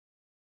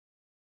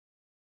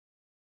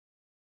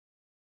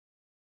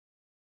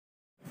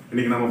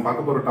இன்னைக்கு நம்ம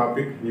பார்க்க போகிற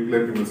topic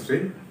nuclear chemistry.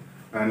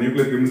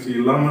 Nuclear chemistry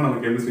இல்லாமல் நம்ம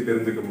கெமிஸ்ட்ரி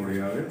தெரிஞ்சுக்க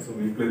முடியாது. ஸோ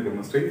நியூக்ளியர்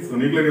கெமிஸ்ட்ரி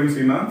நியூக்ளியர்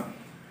கெமிஸ்ட்ரினா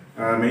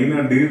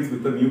மெயினாக டீல்ஸ்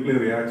வித்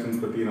நியூக்ளியர்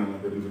ரியாக்ஷன்ஸ் பற்றி நம்ம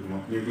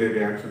தெரிஞ்சுக்கணும். நியூக்ளியர்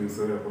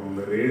ரியாக்ஷன்ஸு, அப்புறம்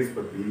இந்த ரேஸ்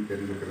பற்றி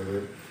தெரிஞ்சுக்கிறது,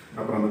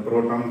 அப்புறம் அந்த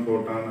புரோட்டான்,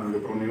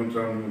 அதுக்கப்புறம்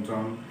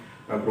நியூட்ரான்,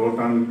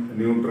 புரோட்டான்,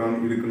 நியூட்ரான்,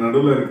 இதுக்கு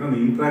நடுவில் இருக்கிற அந்த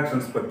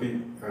இன்ட்ராக்ஷன்ஸ் பற்றி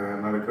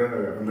நடக்கிற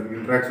அந்த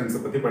இன்ட்ராக்ஷன்ஸை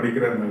பற்றி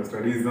படிக்கிற அந்த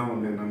ஸ்டடீஸ் தான்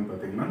வந்து என்னன்னு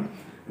பார்த்தீங்கன்னா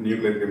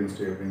நியூக்ளியர்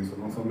கெமிஸ்ட்ரி அப்படின்னு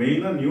சொல்லுவோம். ஸோ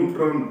மெயினாக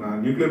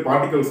நியூக்ளியர்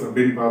பார்ட்டிகல்ஸ்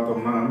அப்படின்னு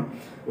பார்த்தோம்னா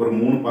ஒரு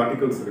 3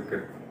 பார்ட்டிகல்ஸ்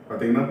இருக்குது.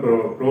 பார்த்தீங்கன்னா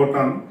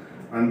புரோட்டான்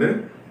அண்டு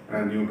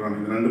நியூட்ரான்,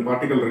 இது 2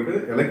 பார்ட்டிகல்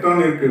இருக்குது.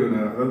 எலக்ட்ரான் இருக்குது,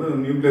 அதாவது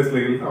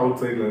நியூக்ளியஸில் இருக்குது, அவுட்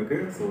சைடில்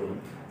இருக்குது. ஸோ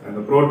அந்த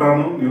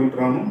புரோட்டானும்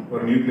நியூட்ரானும்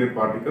ஒரு நியூக்ளியர்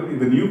பார்ட்டிகல்.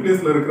 இது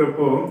நியூக்ளியஸில்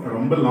இருக்கிறப்போ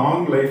ரொம்ப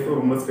லாங் லைஃப்,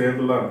 ரொம்ப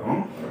ஸ்டேபிளாக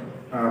இருக்கும்.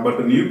 பட்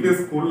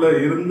நியூக்ளியஸ்குள்ளே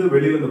இருந்து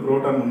வெளியில் இந்த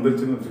புரோட்டான்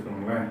வந்துருச்சுன்னு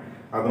வச்சுக்கோங்களேன்,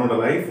 அதனோட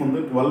லைஃப்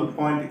வந்து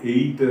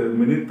 12.8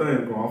 மினிட் தான்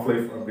இருக்கும் ஆஃப்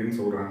லைஃப் அப்படின்னு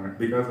சொல்கிறாங்க.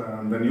 பிகாஸ்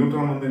அந்த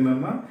நியூட்ரான் வந்து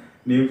என்னென்னா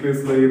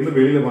நியூக்ளியஸில் இருந்து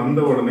வெளியில்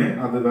வந்த உடனே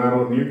அது வேற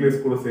ஒரு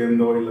நியூக்ளியஸ் கூட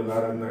சேர்ந்தோ, இல்லை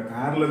வேற இந்த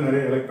ஏரில்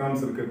நிறைய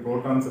எலக்ட்ரான்ஸ் இருக்குது,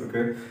 ப்ரோட்டான்ஸ்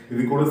இருக்குது,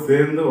 இது கூட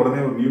சேர்ந்து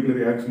உடனே ஒரு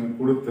நியூக்ளியர் ரியாக்ஷனை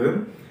கொடுத்து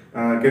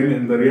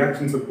இந்த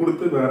ரியாக்ஷன்ஸை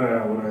கொடுத்து வேற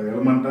ஒரு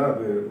எலமெண்ட்டாக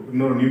அது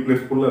இன்னொரு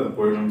நியூக்ளியஸ்குள்ளே அது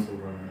போயிடும்னு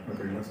சொல்கிறாங்க.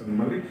 ஓகேங்களா? ஸோ இந்த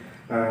மாதிரி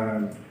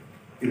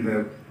இந்த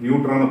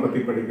நியூட்ரானை பற்றி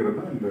படிக்கிறது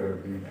தான் இந்த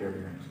நியூக்ளியர்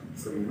ரியாக்ஷன்.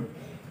 சரிங்களா?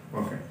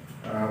 ஓகே,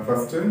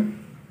 ஃபஸ்ட்டு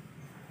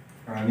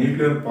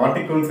நியூக்ளியர்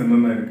பார்ட்டிகல்ஸ்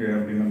என்னென்ன இருக்குது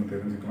அப்படின்னு நம்ம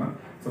தெரிஞ்சுக்கலாம்.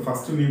 ஸோ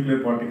ஃபஸ்ட்டு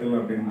நியூக்ளியர் பார்ட்டிகல்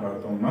அப்படின்னு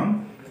பார்த்தோம்னா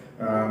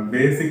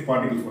பேசிக்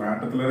பார்ட்டிகல்ஸ், ஒரு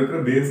ஆட்டத்தில் இருக்கிற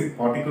பேசிக்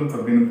பார்ட்டிகல்ஸ்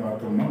அப்படின்னு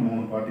பார்த்தோம்னா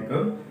 3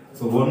 பார்ட்டிகல்.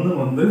 ஸோ ஒன்று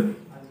வந்து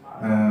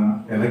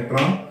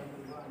electron,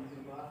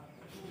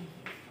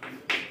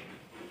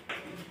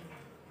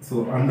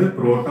 so and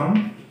proton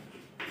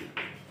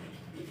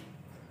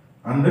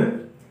and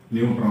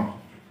neutron.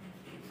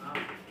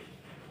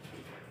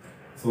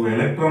 So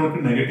எலக்ட்ரானுக்கு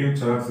negative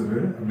charge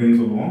இருக்குது அப்படின்னு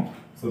சொல்லுவோம்.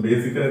 ஸோ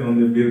பேசிக்காக இது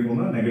வந்து எப்படி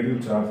இருக்கும்னா நெகட்டிவ்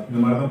சார்ஜ் இந்த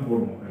மாதிரி தான்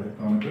போடுவோம்,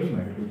 எலக்ட்ரானுக்கு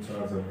நெகட்டிவ்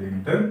சார்ஜ்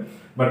அப்படின்ட்டு.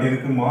 பட்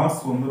இதுக்கு மாஸ்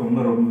வந்து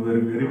ரொம்ப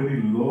வெரி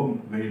லோ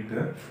வெயிட்டு.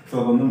 ஸோ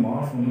அது வந்து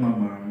மாஸ் வந்து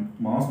நம்ம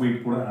மாஸ்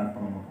வெயிட் கூட ஆட்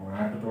பண்ண மாட்டோம்.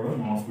 ஆட்டத்தோட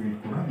மாஸ்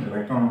வெயிட் கூட இந்த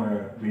எலக்ட்ரானோட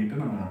வெயிட்டை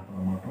நம்ம ஆட்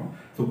பண்ண மாட்டோம்.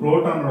 ஸோ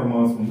புரோட்டானோட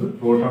மாஸ் வந்து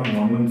புரோட்டான்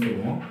 1ன்னு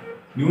சொல்லுவோம்,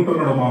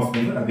 நியூட்ரானோட மாஸ்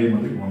வந்து அதே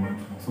மாதிரி 1ன்னு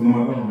சொல்லுவோம். ஸோ இந்த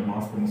மாதிரி தான் நம்ம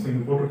மாஸ் பண்ணுவோம். ஸோ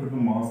இங்கே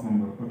போட்டிருக்கிறது மாஸ்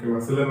நம்பர். ஓகேவா?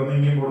 சிலர் வந்து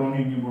இங்கேயும்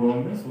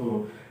போடுவாங்க. ஸோ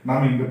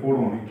நாம் இங்கே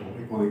போடுவோம்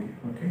இப்போதைக்கு.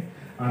 ஓகே,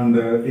 அந்த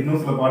இன்னும்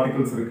சில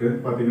பார்ட்டிகல்ஸ் இருக்குது.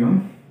 பார்த்தீங்கன்னா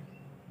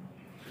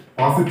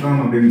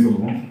பாசிட்ரான் அப்படின்னு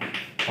சொல்லுவோம்.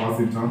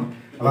 பாசிட்ரான்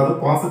அதாவது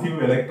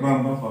பாசிட்டிவ்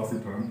எலக்ட்ரான் தான்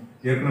பாசிட்ரான்.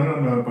 ஏற்கனவே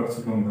நம்ம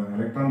படிச்சுக்கோம் இந்த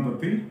எலக்ட்ரான்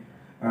பற்றி.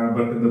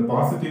 பட் இந்த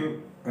பாசிட்டிவ்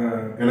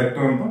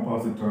எலக்ட்ரான் தான்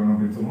பாசிட்ரான்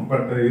அப்படின்னு சொல்லுவோம்.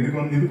 பட்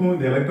இதுக்கும்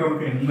இந்த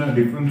எலக்ட்ரானுக்கும் என்ன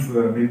டிஃப்ரென்ஸ்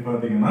அப்படின்னு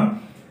பார்த்தீங்கன்னா,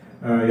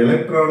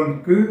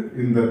 எலக்ட்ரானுக்கு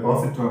இந்த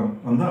பாசிட்ரான்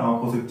வந்து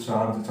ஆப்போசிட்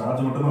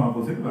சார்ஜ் மட்டும் தான்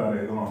ஆப்போசிட்,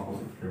 வேறு எதுவும்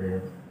ஆப்போசிட்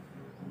கிடையாது.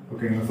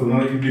 ஓகேங்களா? ஸோ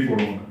நாளைக்கு இப்படி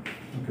போடுவோம்.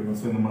 ஓகேவா?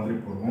 ஸோ இந்த மாதிரி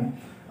போடுவோம்.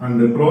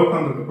 அண்ட்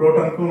புரோட்டான் இருக்குது,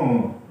 புரோட்டானுக்கும்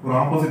ஒரு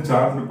ஆப்போசிட்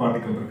சார்ஜ்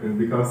பார்ட்டிகல் இருக்குது.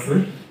 பிகாஸ்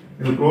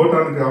இந்த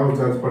புரோட்டானுக்கு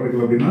ஆப்போசிட் சார்ஜ்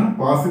பார்ட்டிகல் அப்படின்னா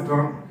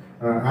பாசிட்ரான்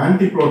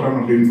ஆன்டி புரோட்டான்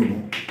அப்படின்னு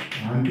சொல்லுவோம்.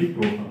 ஆன்டி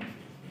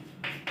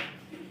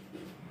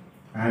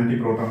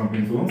புரோட்டான்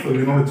அப்படின்னு சொல்லுவோம். ஸோ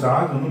இதனோட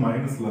சார்ஜ் வந்து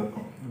மைனஸில்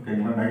இருக்கும்.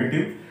 ஓகேங்களா?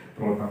 Negative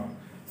proton.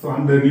 ஸோ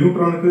அந்த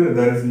நியூட்ரானுக்கு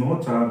there is no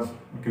charge.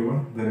 ஓகேவா?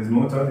 there is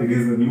no charge, it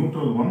is a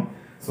neutral one.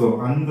 So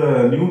அந்த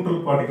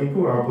நியூட்ரல்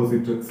பார்ட்டிகலுக்கு ஒரு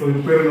ஆப்போசிட். ஸோ இது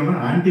பேர் என்னன்னா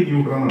ஆன்டி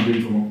நியூட்ரான்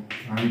அப்படின்னு சொல்லுவோம்.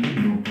 ஆன்டி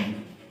நியூட்ரான்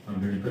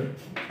அப்படின்ட்டு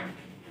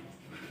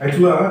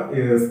ஆக்சுவலாக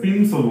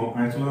ஸ்பின் சொல்லுவோம்.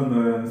 ஆக்சுவலாக அந்த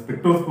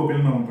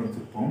ஸ்பெக்ட்ரோஸ்கோப்பில் நம்ம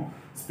படிச்சிருப்போம்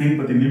ஸ்பின்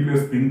பற்றி,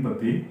 நியூக்ளியர் ஸ்பின்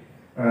பற்றி.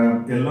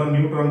 எல்லா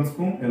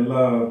நியூட்ரான்ஸுக்கும்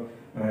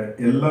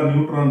எல்லா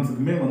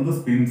நியூட்ரான்ஸுக்குமே வந்து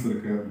ஸ்பின்ஸ்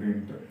இருக்குது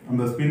அப்படின்ட்டு.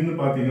 அந்த ஸ்பின்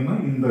பார்த்தீங்கன்னா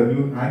இந்த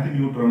ஆன்டி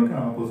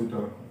நியூட்ரானுக்கு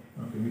ஆப்போசிட்டாக இருக்கும்.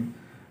 ஓகே,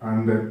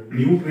 அண்ட்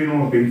நியூட்ரினோ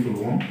அப்படின்னு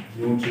சொல்லுவோம்.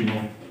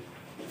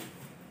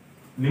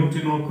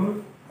 நியூட்ரினோக்கு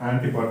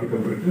ஆன்டி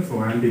பார்ட்டிகல் இருக்குது. So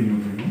anti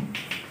neutrino.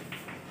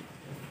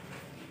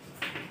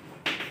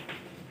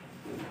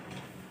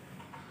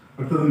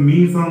 அடுத்தது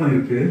மீசான்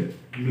இருக்குது.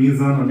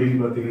 மீசான் அப்படின்னு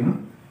பார்த்தீங்கன்னா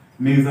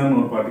மீசான்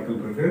ஒரு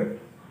பார்ட்டிகல் இருக்குது.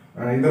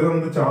 இதெல்லாம்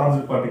வந்து சார்ஜ்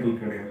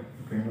பார்ட்டிகல் கிடையாது.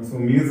 ஓகேங்களா? ஸோ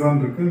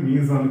மீசான் இருக்குது.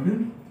 மீசானுக்கு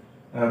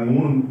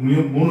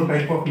மூணு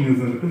டைப் ஆஃப்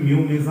மீசான் இருக்குது. மியூ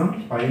மீசான்,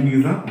 பை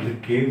மீசான், அது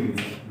கே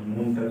மீசான். இந்த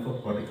 3 டைப்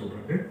ஆஃப் பார்ட்டிகல்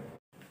இருக்குது.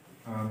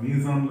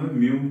 மீசானில்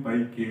மியூ, பை,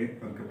 கே.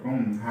 அதுக்கப்புறம்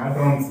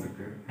ஹேட்ரான்ஸ்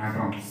இருக்குது.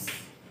 ஹேட்ரான்ஸ்.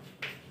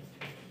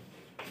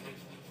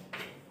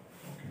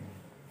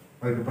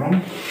 அதுக்கப்புறம்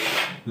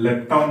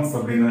லெப்டான்ஸ்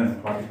அப்படின்னு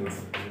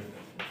பார்ட்டிகல்ஸ் இருக்குது.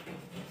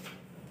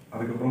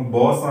 அதுக்கப்புறம்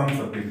போசான்ஸ்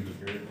அப்படின்னு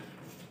இருக்கு.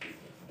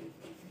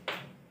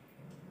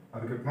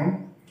 அதுக்கப்புறம்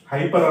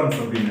ஹைப்பரான்ஸ்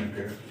அப்படின்னு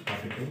இருக்கு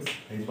பார்ட்டிகல்ஸ்,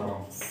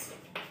 ஹைப்பரான்ஸ்.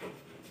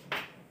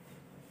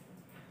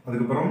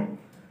 அதுக்கப்புறம்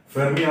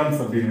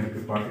ஃபெர்மியான்ஸ் அப்படின்னு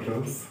இருக்கு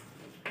பார்ட்டிகல்ஸ்.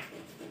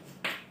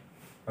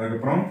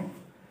 அதுக்கப்புறம்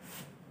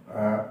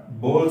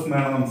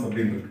போல்ஸ்மேனான்ஸ்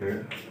அப்படின்னு இருக்கு.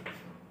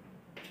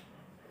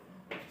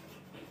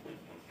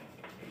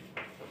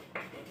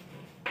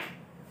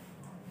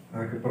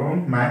 அதுக்கப்புறம்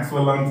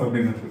மேக்ஸ்வெல்லான்ஸ்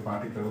அப்படின்னு இருக்கு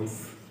பார்ட்டிகல்ஸ்.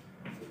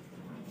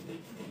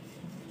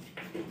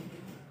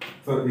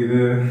 ஸோ இது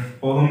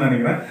போதும்னு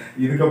நினைக்கிறேன்.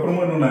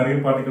 இதுக்கப்புறமா இன்னும் நிறைய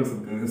பார்ட்டிகல்ஸ்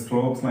இருக்குது.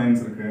 ஸ்ட்ரோக்ஸ்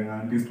லைன்ஸ் இருக்குது,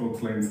 ஆன்டி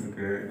ஸ்ட்ரோக்ஸ் லைன்ஸ்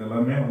இருக்குது.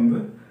 இதெல்லாமே வந்து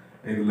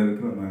இதில்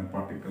இருக்கிற அந்த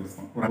பார்ட்டிகல்ஸ்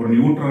தான். ஒரு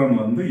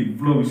நியூட்ரான் வந்து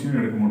இவ்வளோ விஷயம்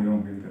எடுக்க முடியும்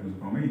அப்படின்னு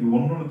தெரிஞ்சுக்கோங்க. இது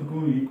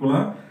ஒன்னொன்றுத்துக்கும்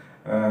ஈக்குவலாக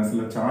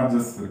சில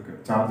சார்ஜஸ் இருக்குது.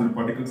 சார்ஜர்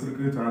பார்ட்டிகல்ஸ்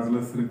இருக்குது,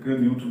 சார்ஜ்லெஸ் இருக்குது,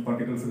 நியூட்ரல்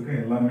பார்ட்டிகல்ஸ்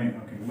இருக்குது, எல்லாமே.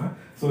 ஓகேங்களா?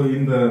 ஸோ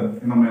இந்த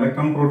நம்ம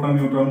எலக்ட்ரான், புரோட்டான்,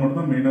 நியூட்ரான் மட்டும்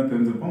தான் மெயினாக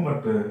தெரிஞ்சிருப்போம்.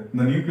 பட்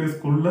இந்த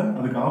நியூக்ளியஸ்குள்ளே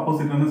அதுக்கு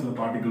ஆப்போசிட்டான சில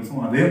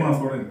பார்ட்டிகல்ஸும் அதே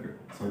மாஸோட இருக்குது.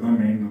 ஸோ இதுதான்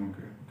மெயின்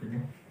நமக்கு.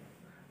 ஓகேங்களா?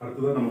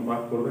 அடுத்ததாக நம்ம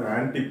பார்க்க போகிறது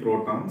ஆன்டி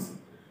புரோட்டான்ஸ்.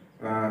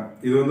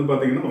 இது வந்து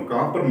பார்த்தீங்கன்னா ஒரு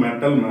காப்பர்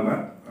மெட்டல் மேலே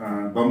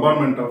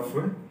பம்பார்மெண்ட்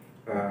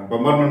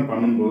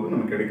பண்ணும்போது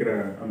நமக்கு கிடைக்கிற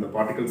அந்த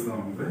பார்ட்டிகல்ஸ்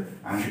தான் வந்து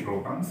anti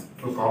protons.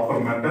 So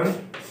copper metal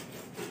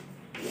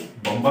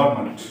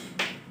பம்பார்மெண்ட்.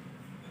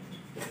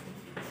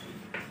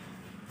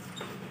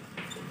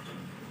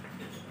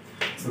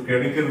 So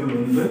கிடைக்கிறது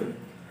வந்து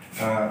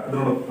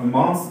அதனோட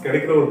மாஸ்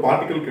கிடைக்கிற ஒரு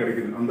பார்ட்டிகல்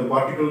கிடைக்குது. அந்த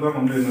பார்ட்டிகல் தான்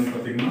வந்து என்னன்னு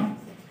பார்த்தீங்கன்னா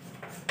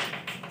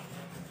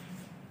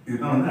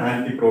இதுதான் வந்து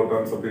ஆன்டி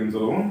புரோட்டான்ஸ் அப்படின்னு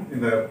சொல்லுவோம்.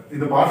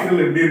 இந்த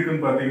பார்ட்டிகல் எப்படி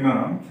இருக்குன்னு பார்த்தீங்கன்னா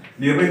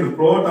நியர்பை இந்த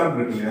புரோட்டான்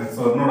இருக்கு இல்லையா, ஸோ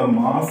அதனோட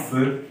மாஸ்,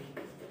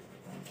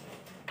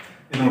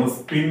 இதனோட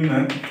ஸ்பின்,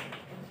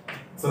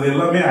 ஸோ இது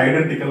எல்லாமே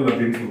ஐடென்டிக்கல்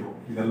அப்படின்னு சொல்லுவோம்.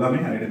 இது எல்லாமே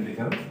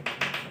ஐடென்டிக்கல்.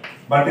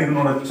 பட்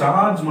இதனோட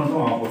சார்ஜ்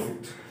மட்டும்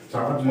ஆப்போசிட்.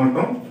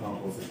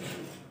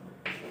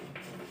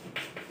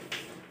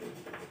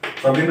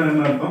 அப்படின்னா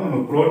என்ன அர்த்தம்?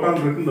 நம்ம புரோட்டான்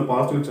இருக்கு இந்த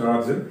பாசிட்டிவ்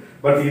சார்ஜ்,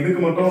 பட்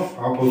இதுக்கு மட்டும்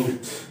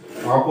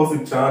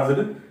ஆப்போசிட்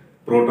சார்ஜ்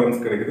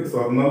புரோட்டான்ஸ் கிடைக்குது. ஸோ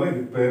அதனால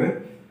இது பேரு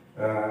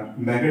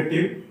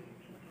நெகட்டிவ்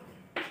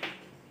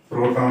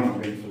புரோட்டான்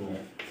அப்படின்னு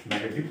சொல்லுவோம்.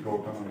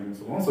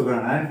 ஸோ இது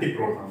ஆன்டி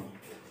புரோட்டான்.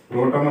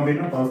 புரோட்டான்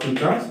அப்படின்னா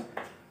பாசிட்டிவ் சார்ஜ்,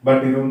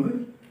 பட் இது வந்து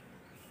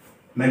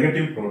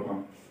நெகட்டிவ்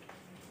புரோட்டான்.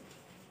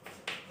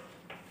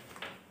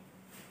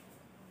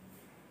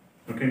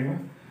 ஓகேங்களா?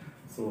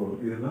 ஸோ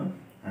இதுதான்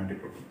ஆன்டி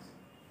புரோட்டான்ஸ்.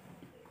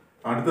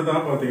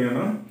 அடுத்ததான்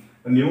பார்த்தீங்கன்னா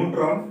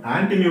நியூட்ரான்,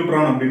 ஆன்டி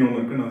நியூட்ரான் அப்படின்னு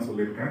ஒன்று இருக்கு, நான்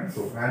சொல்லியிருக்கேன்.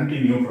 So anti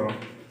neutron.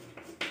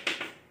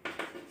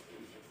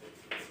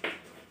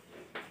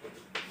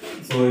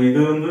 ஸோ இது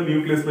வந்து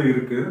நியூக்ளியஸ்ல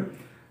இருக்கு.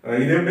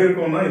 இது எப்படி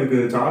இருக்கும்னா இதுக்கு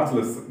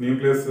சார்ஜ்லெஸ்.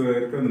 நியூக்ளியஸ்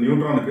இருக்க அந்த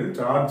நியூட்ரானுக்கு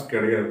சார்ஜ்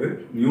கிடையாது,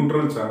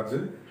 நியூட்ரல் சார்ஜ்.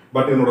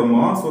 பட் இதனோட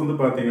மாஸ் வந்து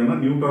பார்த்தீங்கன்னா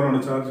நியூட்ரானோட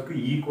சார்ஜுக்கு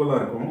ஈக்குவலாக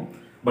இருக்கும்.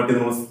 பட்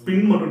இதனோட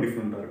ஸ்பின் மட்டும்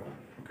டிஃப்ரெண்டாக இருக்கும்.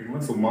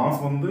 ஓகேங்களா? ஸோ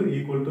மாஸ் வந்து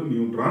equal to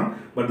neutron,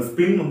 but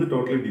spin வந்து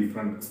டோட்டலி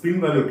டிஃப்ரெண்ட்.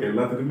 ஸ்பின் வேல்யூ இருக்குது,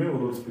 எல்லாத்துக்குமே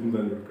ஒரு ஸ்பின்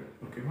வேல்யூ இருக்குது.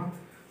 ஓகேவா?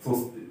 ஸோ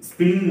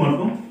ஸ்பின்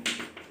மட்டும்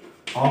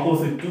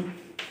opposite to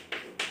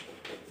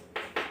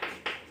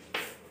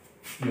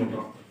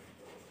neutron.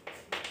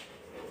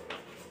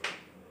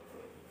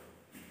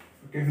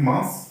 Okay,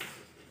 mass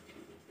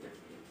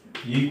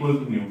equal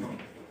to neutron.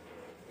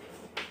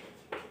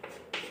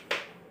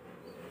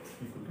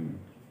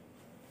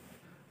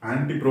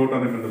 Anti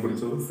புரோட்டானை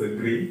கண்டுபிடிச்சது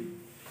செக்ரி.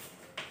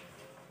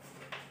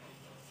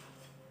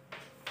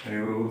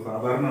 ஒரு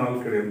சாதாரண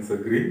ஆள் கிடையாது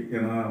செக்ரி.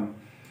 ஏன்னா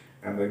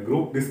அந்த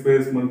குரூப்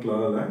டிஸ்பிளேஸ்மெண்ட்ல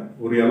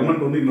ஒரு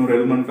எலிமெண்ட் வந்து இன்னொரு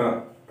எலிமெண்டா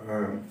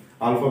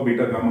alpha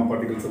beta gamma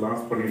particles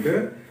loss பண்ணிட்டு,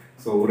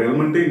 ஸோ ஒரு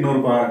எலிமெண்ட்டு இன்னொரு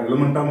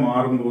எலிமெண்ட்டாக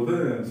மாறும்போது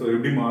ஸோ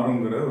எப்படி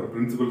மாறுங்கிற ஒரு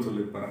பிரின்சிபல்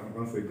சொல்லியிருப்பாங்க.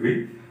 அதுதான் செக்ரி.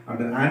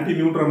 அந்த ஆன்டி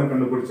நியூட்ரானை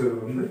கண்டுபிடிச்சது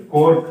வந்து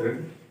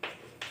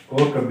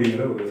கோர்க்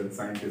அப்படிங்கிற ஒரு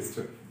சயின்டிஸ்ட்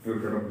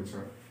இவர்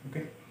கண்டுபிடிச்சார்.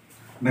 ஓகே,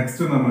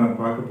 நெக்ஸ்ட் நம்ம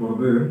பார்க்க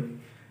போகிறது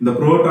இந்த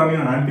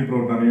புரோட்டானையும் ஆன்டி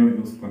புரோட்டானையும்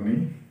யூஸ் பண்ணி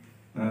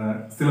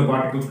சில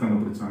பார்ட்டிகல்ஸ்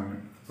கண்டுபிடிச்சாங்க.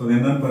 ஸோ அது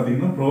என்னன்னு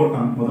பார்த்தீங்கன்னா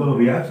புரோட்டான். முதல்ல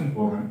ஒரு ரியாக்ஷன்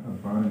போகிறேன், அது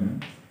பாருங்க.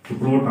 ஸோ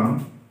புரோட்டான்,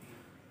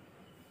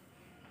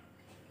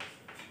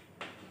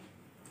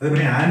 அதே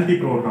மாதிரி ஆன்டி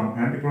புரோட்டான்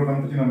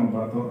பற்றி நம்ம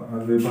பார்த்தோம்.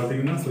 அது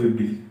பார்த்தீங்கன்னா ஸோ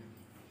இப்படி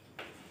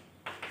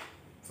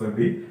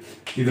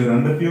இது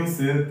ரெண்டுத்தையும்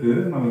சேர்த்து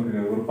நமக்கு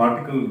ஒரு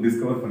பார்ட்டிகல்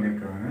டிஸ்கவர்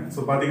பண்ணியிருக்காங்க. ஸோ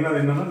பார்த்தீங்கன்னா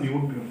அது என்னன்னா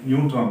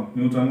நியூட்ரான்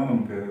தான்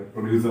நமக்கு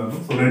ப்ரொடியூஸ்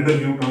ஆகும். ஸோ 2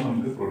 நியூட்ரான்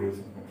நமக்கு ப்ரொடியூஸ்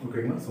ஆகும்.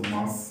 ஓகேங்களா? ஸோ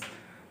மாஸ்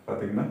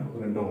பார்த்தீங்கன்னா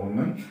 2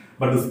 1.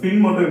 பட்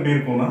ஸ்பின் மட்டும் எப்படி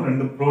இருக்கும்னா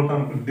 2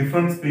 புரோட்டானுக்கு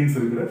டிஃப்ரெண்ட் ஸ்பின்ஸ்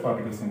இருக்கிற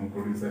பார்ட்டிகல்ஸ் நமக்கு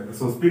ப்ரொடியூஸ் ஆகிருக்கு.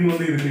 ஸோ ஸ்பின்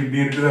வந்து இதுக்கு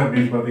இப்படி இருக்குது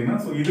அப்படின்னு பார்த்தீங்கன்னா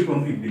ஸோ இதுக்கு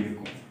வந்து இப்படி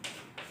இருக்கும்.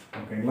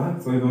 ஓகேங்களா?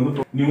 ஸோ இது வந்து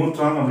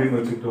நியூட்ரான் அப்படின்னு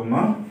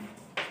வச்சுக்கிட்டோம்னா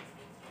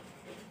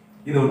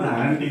இது வந்து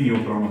ஆன்டி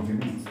நியூட்ரான்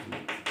அப்படின்னு சொல்லுவோம்.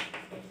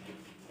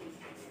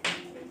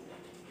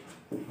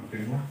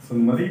 ஓகேங்களா? ஸோ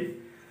இந்த மாதிரி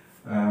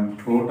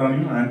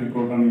புரோட்டானையும் ஆன்டி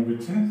புரோட்டானையும்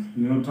வச்சு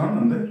நியூட்ரான்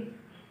வந்து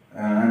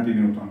ஆன்டி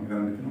நியூட்ரான் இதை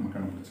வந்து நம்ம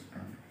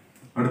கண்டுபிடிச்சிருக்காங்க.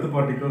 அடுத்த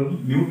பார்ட்டிகல்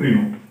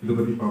நியூட்ரினோ. இதை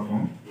பற்றி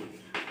பார்ப்போம்.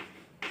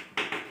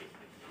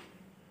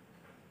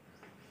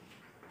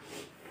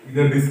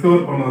 இதை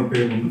டிஸ்கவர் பண்ண ஒரு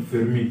பேர் வந்து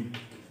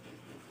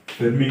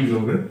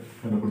ஃபெர்மிங்கிறவர்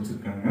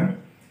கண்டுபிடிச்சிருக்காங்க.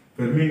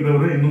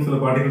 ஃபெர்மிங்கிறவர் இன்னும் சில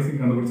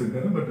பார்ட்டிகல்ஸையும்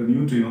கண்டுபிடிச்சிருக்காரு. பட்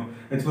நியூட்ரினோ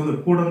ஆக்சுவலாக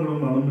வந்து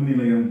கூடங்குளம் அணுமின்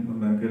நிலையம்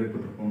நம்ம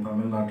கேள்விப்பட்டிருக்கோம்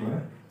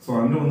தமிழ்நாட்டில். ஸோ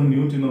அங்கே வந்து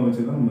நியூட்ரினோ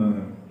வச்சு தான்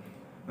நம்ம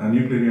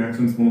நியூக்ளியர்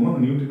ரியாக்ஷன்ஸ் மூலமாக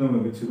அந்த நியூட்ரினோவை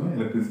வச்சு தான்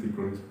எலக்ட்ரிசிட்டி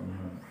ப்ரொடியூஸ்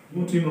பண்ணுறாங்க.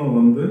 நியூட்ரினோ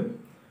வந்து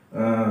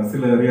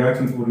சில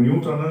ரியாக்ஷன்ஸ், ஒரு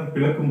நியூட்ரானை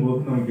பிளக்கும்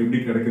போது நமக்கு எப்படி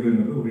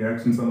கிடைக்குதுங்கிறது ஒரு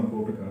ரியாக்ஷன்ஸாக நான்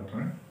போட்டு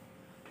காட்டுறேன்.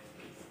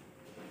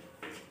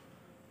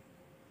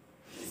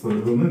 ஸோ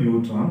இது வந்து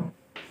நியூட்ரான்.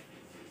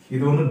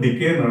 இது வந்து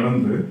டிகே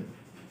நடந்து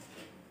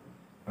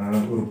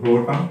ஒரு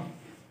புரோட்டான்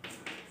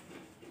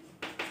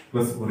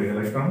பிளஸ் ஒரு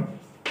electron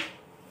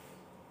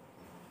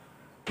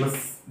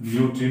plus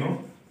neutrino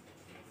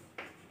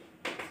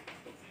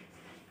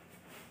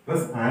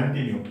plus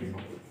anti neutrino.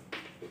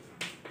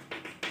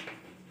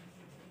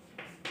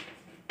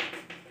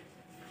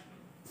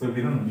 So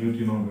இப்படிதான்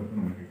நியூட்ரினோங்கிறது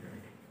நமக்கு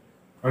கிடைக்கும்.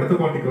 அடுத்த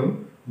பார்ட்டிகல்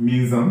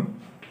மீசான்.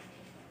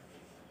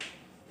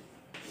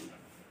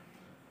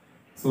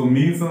 ஸோ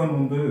மீசான்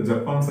வந்து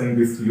ஜப்பான்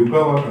சயின்டிஸ்ட்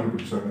யுகாவா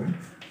கண்டுபிடிச்சாங்க.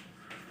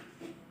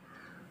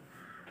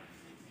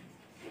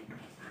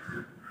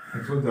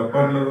 ஆக்சுவலாக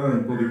ஜப்பானில் தான்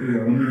இப்போதைக்கு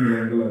அணு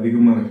நிலையங்கள்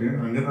அதிகமாக இருக்குது.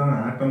 அங்கே தான்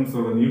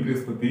ஆட்டம்ஸோட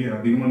நியூக்ளியஸ் பற்றி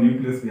அதிகமாக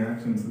நியூக்ளியஸ்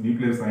ரியாக்ஷன்ஸ்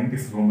நியூக்ளியர்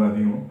சயின்டிஸ்ட் ரொம்ப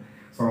அதிகம்.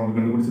 ஸோ அவங்க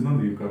கண்டுபிடிச்சி தான்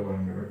அந்த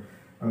யுகாவாங்கிற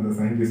அந்த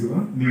சயின்டிஸ்ட்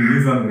தான்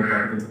மீசான்ங்கிற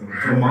பார்ட்டிகல்ஸ்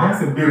கண்டுபிடிச்சாங்க.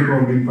 மாஸ் எப்படி இருக்கும்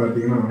அப்படின்னு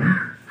பார்த்தீங்கன்னா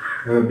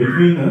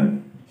பிட்வீன்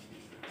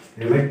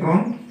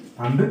எலக்ட்ரான்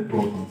அண்டு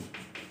ப்ரோட்டான்.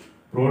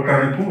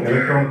 ப்ரோட்டானுக்கும்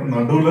எலக்ட்ரானுக்கும்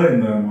நடுவில்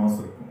இந்த மாஸ்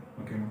இருக்கும்.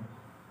 ஓகேவா?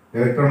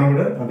 எலக்ட்ரானை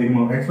விட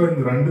அதிகமாக. ஆக்சுவலாக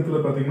இந்த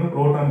ரெண்டுத்தில் பார்த்தீங்கன்னா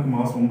ப்ரோட்டானுக்கு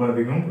மாஸ் ரொம்ப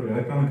அதிகம்,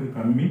 எலக்ட்ரானுக்கு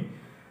கம்மி.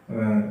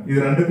 இது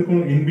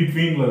ரெண்டுத்துக்கும்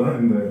இன்பிட்வீனில் தான்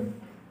இந்த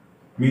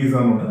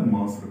மீசானோட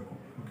மாஸ்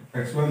இருக்கும்.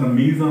 ஆக்சுவலாக இந்த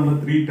மீசானில்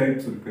 3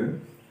 டைப்ஸ் இருக்கு.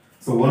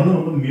 ஸோ ஒன்று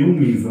வந்து மியூ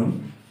மீசான்,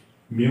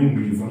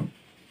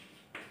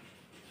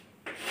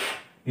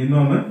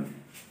 இன்னொன்று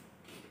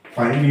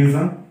பை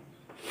மீசான்,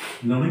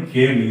 இன்னொன்று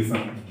கே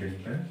மீசான்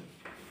அப்படின்ட்டு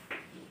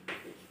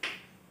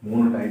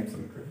 3 டைப்ஸ்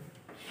இருக்கு.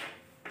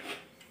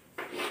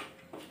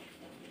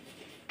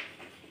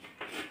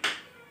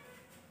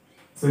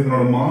 ஸோ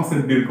இதனோட மாஸ்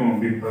எப்படி இருக்கும்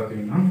அப்படின்னு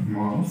பார்த்தீங்கன்னா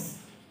mass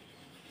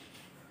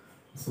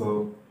so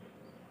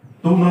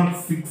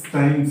 206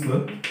 times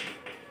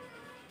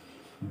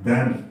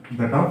than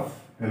that of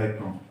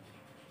electron.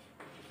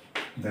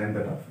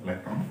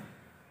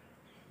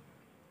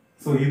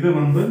 So இது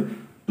வந்து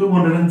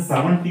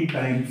 270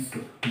 times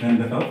than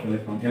that of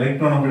electron.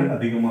 எலக்ட்ரானை விட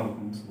அதிகமாக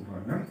இருக்கும்னு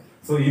சொல்றாங்க.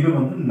 ஸோ இது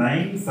வந்து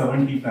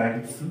 970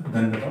 times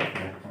than that of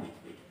electron.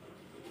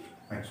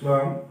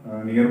 ஆக்சுவலாக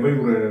நியர்பை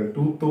ஒரு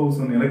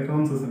 2000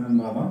 எலக்ட்ரான்ஸ்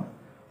இருந்தால் தான்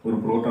ஒரு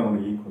புரோட்டானோட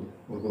ஈக்குவல்.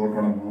 ஒரு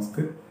புரோட்டானோட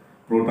மாஸ்க்கு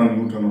புரோட்டான்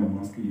நியூட்ரானோட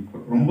மாஸ்க்கு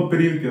ஈக்குவல். ரொம்ப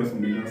பெரிய வித்தியாசம்.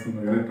 பிகாஸ்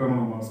இந்த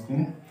எலக்ட்ரானோட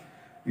மாஸ்க்கும்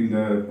இந்த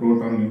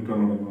புரோட்டான்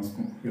நியூட்ரானோட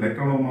மாஸ்க்கும்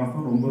எலக்ட்ரானோட மாஸ்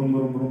தான் ரொம்ப ரொம்ப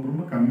ரொம்ப ரொம்ப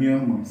ரொம்ப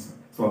கம்மியான மாஸ்.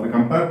 ஸோ அதை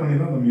கம்பேர் பண்ணி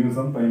தான் இந்த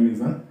மியூசான் பை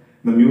மீசான்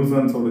இந்த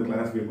மியூசான்ஸோட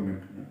கிளாஸிஃபை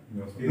பண்ணியிருக்காங்க.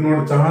 இதனோட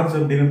சார்ஜ்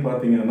அப்படின்னு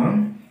பார்த்தீங்கன்னா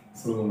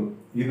ஸோ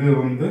இது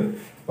வந்து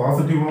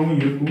பாசிட்டிவாகவும்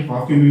இருக்கும்,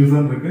 பாசிட்டிவ்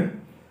மியூசான் இருக்கு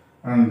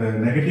அண்ட்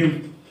நெகட்டிவ்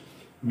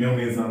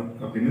மியூசான்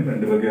அப்படின்னு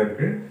 2 வகையாக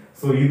இருக்கு.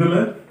 ஸோ இதில்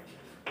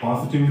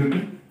பாசிட்டிவ்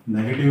இருக்கு,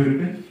 நெகட்டிவ்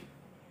இருக்கு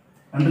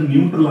அண்ட்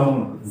நியூட்ரலாகவும்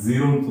இருக்கு.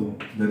 ஜீரோன்னு சொல்லுவோம்.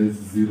 There is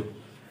zero.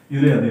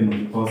 இதே அதே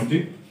மாதிரி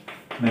பாசிட்டிவ்,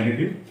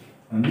 நெகட்டிவ்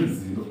அண்ட்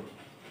ஜீரோ.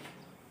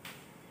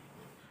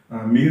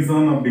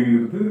 மீசான்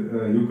அப்படிங்கிறது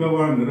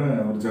யுகாவாங்கிற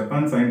ஒரு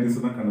ஜப்பான்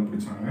சயின்டிஸ்ட் தான்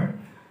கண்டுபிடிச்சாங்க.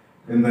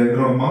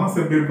 இதோட மாஸ்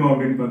எப்படி இருக்கும்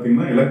அப்படின்னு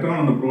பார்த்தீங்கன்னா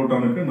எலக்ட்ரான் அந்த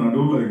புரோட்டானுக்கு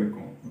நடுவில்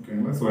இருக்கும்.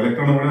 ஓகேங்களா? ஸோ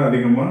எலக்ட்ரானை விட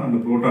அதிகமாக அந்த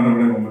புரோட்டானை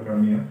விட ரொம்ப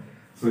கம்மியாக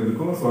ஸோ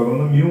இருக்கும். ஸோ அது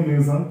வந்து மியூ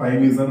மீசான், பை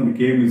மீசான் அண்ட்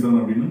கே மீசான்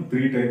அப்படின்னு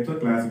 3 டைப்ஸாக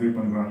கிளாஸிஃபை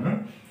பண்ணுறாங்க.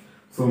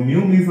 ஸோ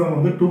மியூ மீசான்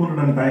வந்து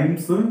 200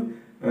 டைம்ஸ்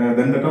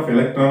தென் தட் ஆஃப்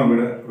எலக்ட்ரானை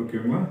விட.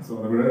 ஓகேங்களா? ஸோ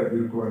அதை விட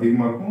இருக்கும்,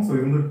 அதிகமாக இருக்கும். ஸோ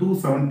இது வந்து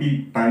 270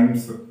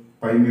 டைம்ஸ்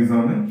பை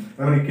மீசானு.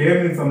 அதே கே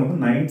மீசான் வந்து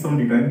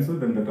 970 times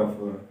then that of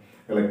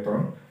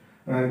electron.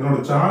 இதனோட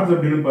சார்ஜ்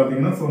அப்படின்னு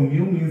பார்த்தீங்கன்னா ஸோ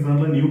மியூ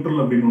மீசானில்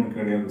நியூட்ரல் அப்படின்னு ஒன்று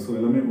கிடையாது. ஸோ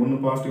எல்லாமே ஒன்று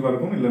பாசிட்டிவாக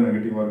இருக்கும் இல்லை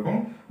நெகட்டிவாக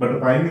இருக்கும். But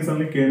by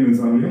மீசான்லையும் K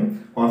மீசான்லையும்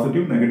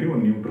positive, negative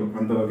and neutral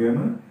அந்த வகையான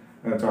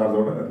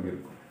சார்ஜோட அது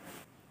இருக்கும்.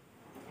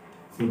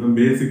 So the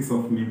basics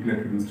of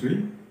nuclear chemistry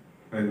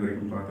இது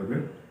வரைக்கும் பார்த்தது.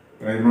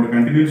 இதனோட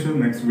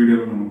கண்டினியூஷன் நெக்ஸ்ட்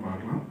வீடியோவில் நம்ம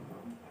பார்க்கலாம்.